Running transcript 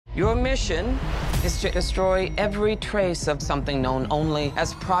Your mission is to destroy every trace of something known only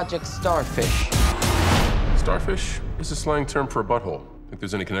as Project Starfish. Starfish is a slang term for a butthole. Think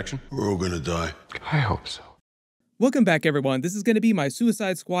there's any connection? We're all gonna die. I hope so. Welcome back, everyone. This is going to be my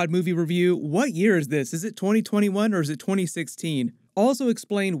Suicide Squad movie review. What year is this? Is it 2021 or is it 2016? Also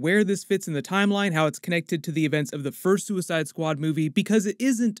explain where this fits in the timeline, how it's connected to the events of the first Suicide Squad movie, because it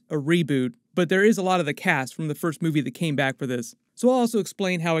isn't a reboot, but there is a lot of the cast from the first movie that came back for this. So I'll also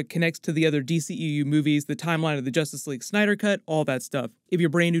explain how it connects to the other DCEU movies, the timeline of the Justice League Snyder Cut, all that stuff. If you're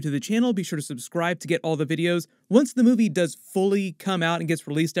brand new to the channel, be sure to subscribe to get all the videos. Once the movie does fully come out and gets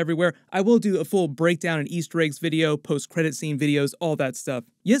released everywhere, I will do a full breakdown and Easter eggs video, post-credit scene videos, all that stuff.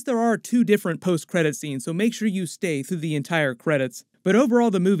 Yes, there are 2 different post-credit scenes, so make sure you stay through the entire credits. But overall,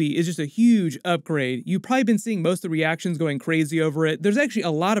 the movie is just a huge upgrade. You've probably been seeing most of the reactions going crazy over it. There's actually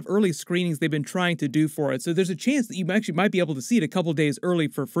a lot of early screenings they've been trying to do for it, so there's a chance that you actually might be able to see it a couple days early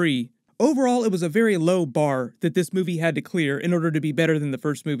for free. Overall, it was a very low bar that this movie had to clear in order to be better than the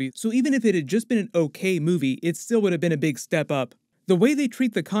first movie, so even if it had just been an okay movie, it still would have been a big step up. The way they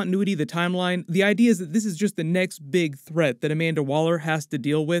treat the continuity, the timeline, the idea is that this is just the next big threat that Amanda Waller has to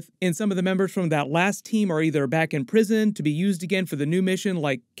deal with, and some of the members from that last team are either back in prison to be used again for the new mission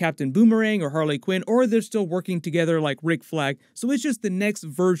like Captain Boomerang or Harley Quinn, or they're still working together like Rick Flag, so it's just the next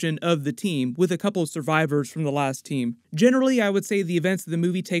version of the team with a couple of survivors from the last team. Generally, I would say the events of the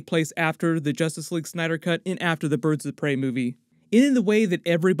movie take place after the Justice League Snyder Cut and after the Birds of Prey movie. And in the way that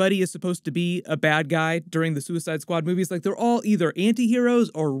everybody is supposed to be a bad guy during the Suicide Squad movies, like they're all either anti-heroes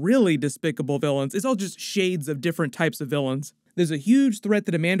or really despicable villains. It's all just shades of different types of villains. There's a huge threat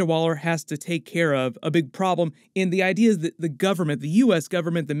that Amanda Waller has to take care of, a big problem, and the idea is that the government, the US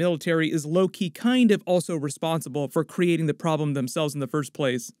government, the military, is low-key kind of also responsible for creating the problem themselves in the first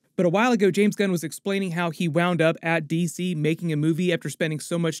place. But a while ago, James Gunn was explaining how he wound up at DC making a movie after spending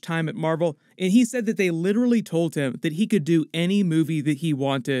so much time at Marvel, and he said that they literally told him that he could do any movie that he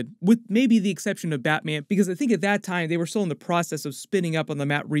wanted, with maybe the exception of Batman, because I think at that time they were still in the process of spinning up on the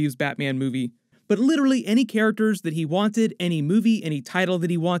Matt Reeves Batman movie. But literally any characters that he wanted, any movie, any title that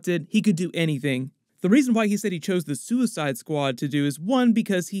he wanted, he could do anything. The reason why he said he chose the Suicide Squad to do is, one,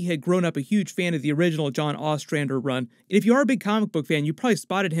 because he had grown up a huge fan of the original John Ostrander run. And if you are a big comic book fan, you probably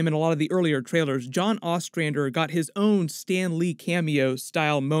spotted him in a lot of the earlier trailers. John Ostrander got his own Stan Lee cameo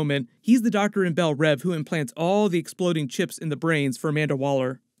style moment. He's the doctor in Belle Rev who implants all the exploding chips in the brains for Amanda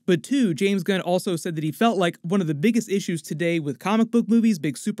Waller. But 2, James Gunn also said that he felt like one of the biggest issues today with comic book movies,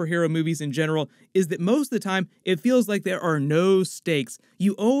 big superhero movies in general, is that most of the time it feels like there are no stakes.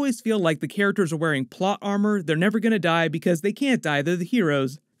 You always feel like the characters are wearing plot armor, they're never gonna die because they can't die, they're the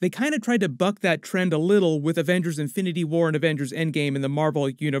heroes. They kind of tried to buck that trend a little with Avengers Infinity War and Avengers Endgame in the Marvel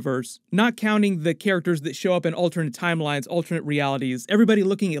universe, not counting the characters that show up in alternate timelines, alternate realities. Everybody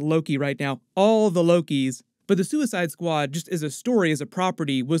looking at Loki right now, all the Lokis. But the Suicide Squad, just as a story, as a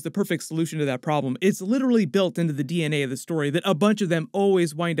property, was the perfect solution to that problem. It's literally built into the DNA of the story that a bunch of them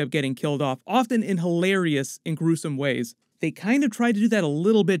always wind up getting killed off, often in hilarious and gruesome ways. They kind of tried to do that a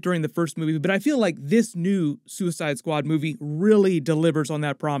little bit during the first movie, but I feel like this new Suicide Squad movie really delivers on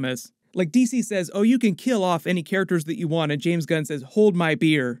that promise. Like DC says, oh, you can kill off any characters that you want, and James Gunn says, hold my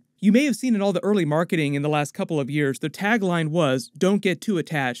beer. You may have seen in all the early marketing in the last couple of years, the tagline was, don't get too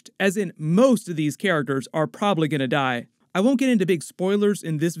attached, as in most of these characters are probably gonna die. I won't get into big spoilers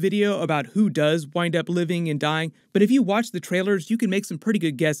in this video about who does wind up living and dying, but if you watch the trailers, you can make some pretty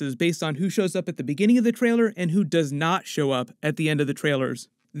good guesses based on who shows up at the beginning of the trailer and who does not show up at the end of the trailers.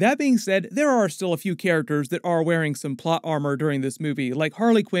 That being said, there are still a few characters that are wearing some plot armor during this movie, like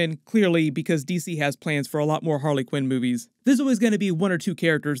Harley Quinn, clearly because DC has plans for a lot more Harley Quinn movies. There's always going to be 1 or 2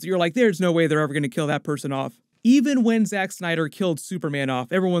 characters that you're like, there's no way they're ever going to kill that person off. Even when Zack Snyder killed Superman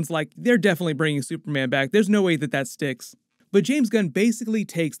off, everyone's like, they're definitely bringing Superman back, there's no way that that sticks. But James Gunn basically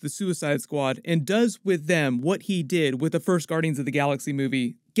takes the Suicide Squad and does with them what he did with the first Guardians of the Galaxy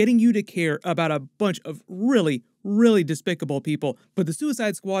movie, getting you to care about a bunch of really despicable people. But the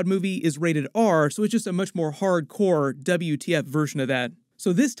Suicide Squad movie is rated R, so it's just a much more hardcore WTF version of that.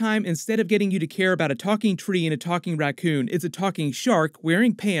 So this time, instead of getting you to care about a talking tree and a talking raccoon, it's a talking shark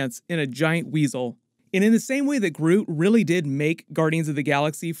wearing pants and a giant weasel. And in the same way that Groot really did make Guardians of the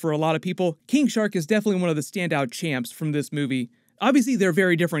Galaxy for a lot of people, King Shark is definitely one of the standout champs from this movie. Obviously, they're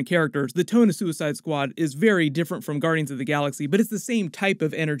very different characters. The tone of Suicide Squad is very different from Guardians of the Galaxy, but it's the same type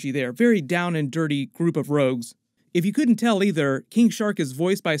of energy there. Very down and dirty group of rogues. If you couldn't tell either, King Shark is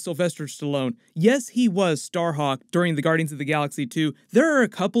voiced by Sylvester Stallone. Yes, he was Starhawk during the Guardians of the Galaxy 2. There are a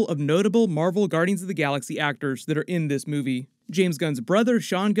couple of notable Marvel Guardians of the Galaxy actors that are in this movie. James Gunn's brother,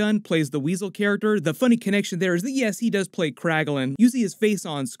 Sean Gunn, plays the Weasel character. The funny connection there is that yes, he does play Kraglin. You see his face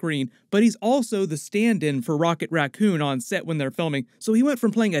on screen, but he's also the stand-in for Rocket Raccoon on set when they're filming, so he went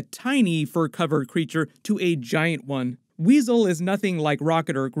from playing a tiny fur-covered creature to a giant one. Weasel is nothing like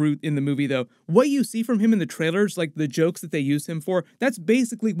Rocket or Groot in the movie though. What you see from him in the trailers, like the jokes that they use him for, that's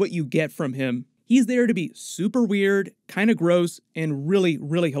basically what you get from him. He's there to be super weird, kinda gross, and really,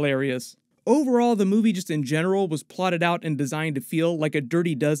 really hilarious. Overall, the movie just in general was plotted out and designed to feel like a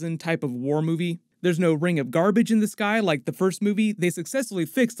Dirty Dozen type of war movie. There's no ring of garbage in the sky like the first movie. They successfully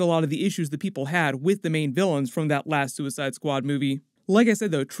fixed a lot of the issues that people had with the main villains from that last Suicide Squad movie. Like I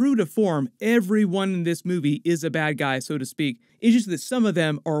said though, true to form, everyone in this movie is a bad guy, so to speak. It's just that some of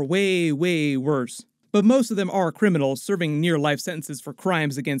them are way, way worse. But most of them are criminals serving near-life sentences for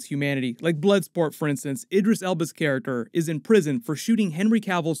crimes against humanity. Like Bloodsport, for instance, Idris Elba's character is in prison for shooting Henry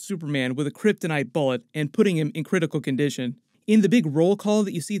Cavill's Superman with a kryptonite bullet and putting him in critical condition. In the big roll call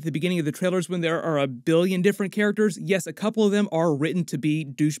that you see at the beginning of the trailers when there are a billion different characters, yes, a couple of them are written to be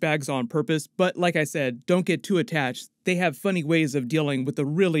douchebags on purpose, but like I said, don't get too attached. They have funny ways of dealing with the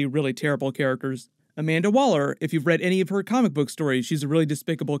really, really terrible characters. Amanda Waller, if you've read any of her comic book stories, she's a really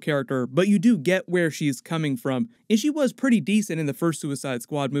despicable character, but you do get where she's coming from. And she was pretty decent in the first Suicide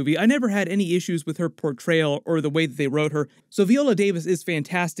Squad movie. I never had any issues with her portrayal or the way that they wrote her. So Viola Davis is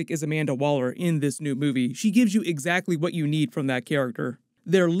fantastic as Amanda Waller in this new movie. She gives you exactly what you need from that character.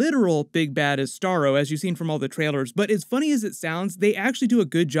 Their literal big bad is Starro, as you've seen from all the trailers, but as funny as it sounds, they actually do a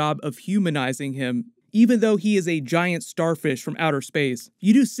good job of humanizing him. Even though he is a giant starfish from outer space,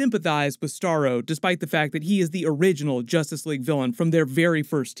 you do sympathize with Starro, despite the fact that he is the original Justice League villain from their very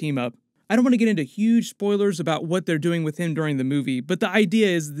first team-up. I don't want to get into huge spoilers about what they're doing with him during the movie, but the idea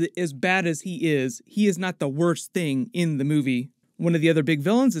is that as bad as he is not the worst thing in the movie. One of the other big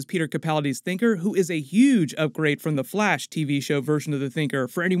villains is Peter Capaldi's Thinker, who is a huge upgrade from the Flash TV show version of the Thinker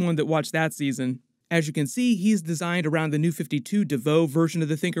for anyone that watched that season. As you can see, he's designed around the New 52 DeVoe version of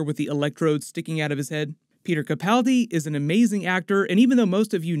the Thinker with the electrodes sticking out of his head. Peter Capaldi is an amazing actor, and even though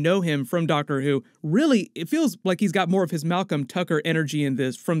most of you know him from Doctor Who, really, it feels like he's got more of his Malcolm Tucker energy in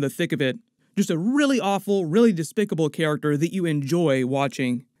this from the thick of it. Just a really awful, really despicable character that you enjoy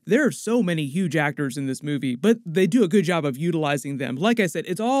watching. There are so many huge actors in this movie, but they do a good job of utilizing them. Like I said,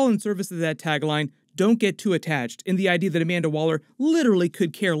 it's all in service of that tagline, don't get too attached, in the idea that Amanda Waller literally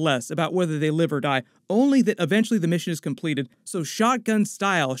could care less about whether they live or die, only that eventually the mission is completed, so shotgun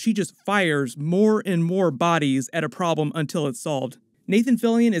style, she just fires more and more bodies at a problem until it's solved. Nathan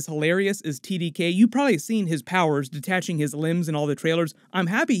Fillion is hilarious as TDK. You've probably seen his powers detaching his limbs in all the trailers. I'm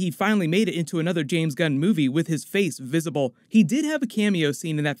happy he finally made it into another James Gunn movie with his face visible. He did have a cameo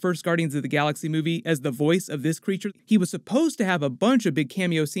scene in that first Guardians of the Galaxy movie as the voice of this creature. He was supposed to have a bunch of big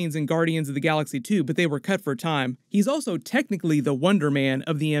cameo scenes in Guardians of the Galaxy 2, but they were cut for time. He's also technically the Wonder Man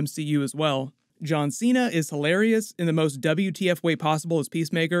of the MCU as well. John Cena is hilarious in the most WTF way possible as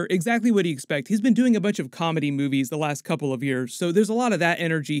Peacemaker, exactly what you expect. He's been doing a bunch of comedy movies the last couple of years, so there's a lot of that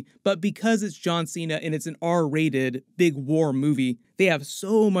energy, but because it's John Cena and it's an R-rated big war movie, they have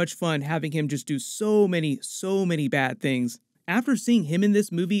so much fun having him just do so many bad things. After seeing him in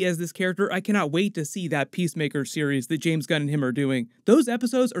this movie as this character, I cannot wait to see that Peacemaker series that James Gunn and him are doing. Those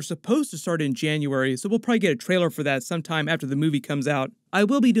episodes are supposed to start in January, so we'll probably get a trailer for that sometime after the movie comes out. I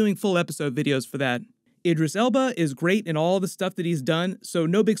will be doing full episode videos for that. Idris Elba is great in all the stuff that he's done, so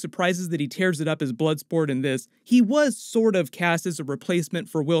no big surprises that he tears it up as Bloodsport in this. He was sort of cast as a replacement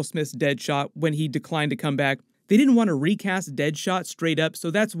for Will Smith's Deadshot when he declined to come back. They didn't want to recast Deadshot straight up,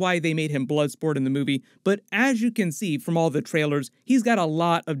 so that's why they made him Bloodsport in the movie. But as you can see from all the trailers, he's got a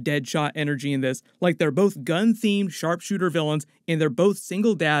lot of Deadshot energy in this. Like they're both gun-themed sharpshooter villains, and they're both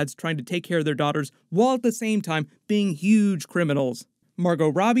single dads trying to take care of their daughters, while at the same time being huge criminals. Margot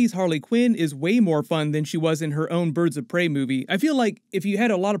Robbie's Harley Quinn is way more fun than she was in her own Birds of Prey movie. I feel like if you had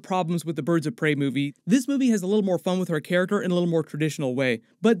a lot of problems with the Birds of Prey movie, this movie has a little more fun with her character in a little more traditional way.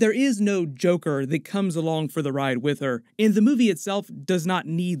 But there is no Joker that comes along for the ride with her, and the movie itself does not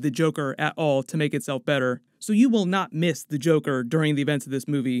need the Joker at all to make itself better. So you will not miss the Joker during the events of this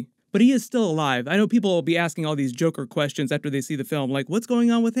movie. But he is still alive. I know people will be asking all these Joker questions after they see the film, like, what's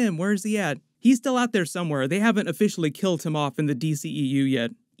going on with him? Where is he at? He's still out there somewhere. They haven't officially killed him off in the DCEU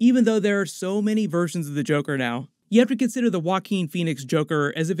yet, even though there are so many versions of the Joker now. You have to consider the Joaquin Phoenix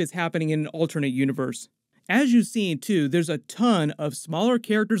Joker as if it's happening in an alternate universe. As you've seen, too, there's a ton of smaller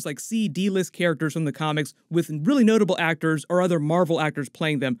characters like C-D-list characters from the comics with really notable actors or other Marvel actors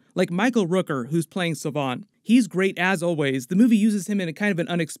playing them, like Michael Rooker, who's playing Savant. He's great as always. The movie uses him in a kind of an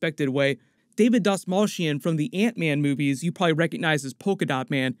unexpected way. David Dastmalchian from the Ant-Man movies you probably recognize as Polka Dot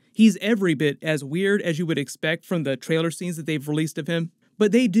Man. He's every bit as weird as you would expect from the trailer scenes that they've released of him,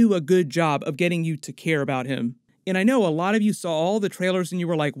 but they do a good job of getting you to care about him. And I know a lot of you saw all the trailers and you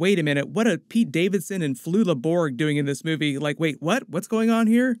were like, wait a minute, what are Pete Davidson and Flula Borg doing in this movie? Like, wait, what? What's going on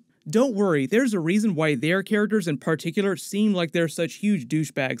here? Don't worry, there's a reason why their characters in particular seem like they're such huge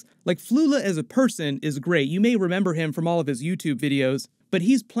douchebags. Like, Flula as a person is great. You may remember him from all of his YouTube videos, but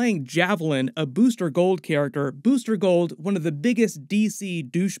he's playing Javelin, a Booster Gold character. Booster Gold, one of the biggest DC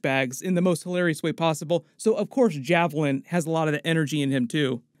douchebags in the most hilarious way possible, so of course Javelin has a lot of the energy in him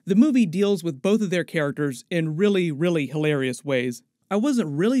too. The movie deals with both of their characters in really, really hilarious ways. I wasn't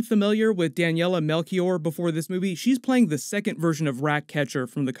really familiar with Daniela Melchior before this movie. She's playing the second version of Ratcatcher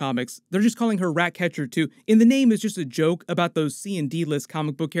from the comics. They're just calling her Ratcatcher too. And the name is just a joke about those C and D list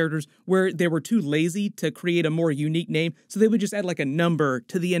comic book characters where they were too lazy to create a more unique name, so they would just add like a number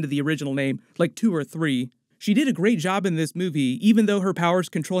to the end of the original name, like 2 or 3. She did a great job in this movie, even though her power's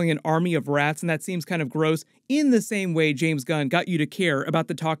controlling an army of rats, and that seems kind of gross. In the same way James Gunn got you to care about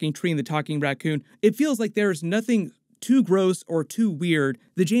the talking tree and the talking raccoon, it feels like there's nothing too gross or too weird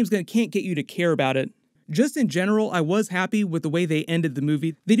that James Gunn can't get you to care about it. Just in general, I was happy with the way they ended the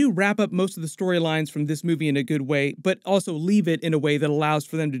movie. They do wrap up most of the storylines from this movie in a good way, but also leave it in a way that allows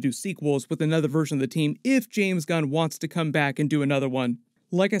for them to do sequels with another version of the team if James Gunn wants to come back and do another one.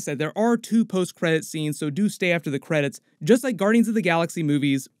 Like I said, there are 2 post-credit scenes, so do stay after the credits. Just like Guardians of the Galaxy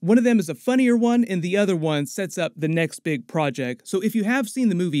movies, one of them is a funnier one, and the other one sets up the next big project. So if you have seen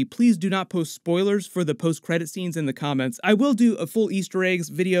the movie, please do not post spoilers for the post-credit scenes in the comments. I will do a full Easter eggs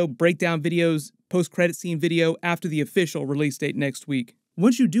video, breakdown videos, post-credit scene video after the official release date next week.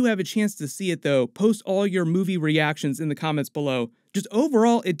 Once you do have a chance to see it though, post all your movie reactions in the comments below. Just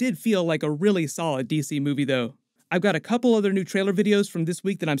overall, it did feel like a really solid DC movie though. I've got a couple other new trailer videos from this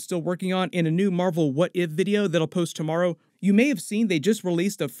week that I'm still working on, and a new Marvel What If video that I'll post tomorrow. You may have seen they just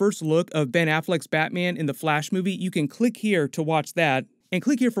released a first look of Ben Affleck's Batman in the Flash movie. You can click here to watch that, and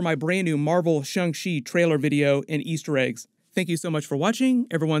click here for my brand new Marvel Shang-Chi trailer video and Easter eggs. Thank you so much for watching,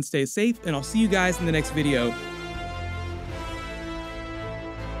 everyone stay safe, and I'll see you guys in the next video.